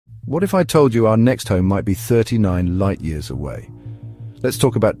What if I told you our next home might be 39 light-years away? Let's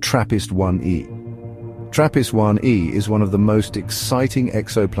talk about TRAPPIST-1e. TRAPPIST-1e is one of the most exciting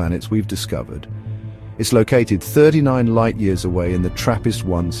exoplanets we've discovered. It's located 39 light-years away in the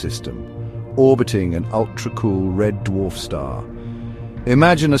TRAPPIST-1 system, orbiting an ultra-cool red dwarf star.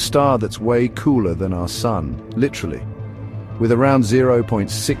 Imagine a star that's way cooler than our Sun, literally. With around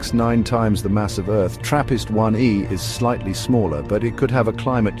 0.69 times the mass of Earth, TRAPPIST-1e is slightly smaller, but it could have a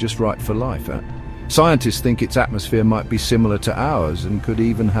climate just right for life. Scientists think its atmosphere might be similar to ours and could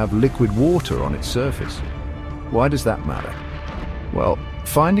even have liquid water on its surface. Why does that matter? Well,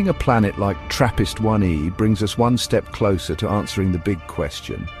 finding a planet like TRAPPIST-1e brings us one step closer to answering the big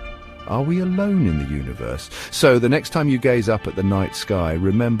question. Are we alone in the universe? So the next time you gaze up at the night sky,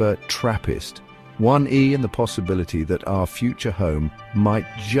 remember TRAPPIST-1e and the possibility that our future home might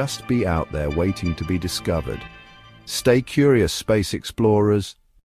just be out there waiting to be discovered. Stay curious, space explorers.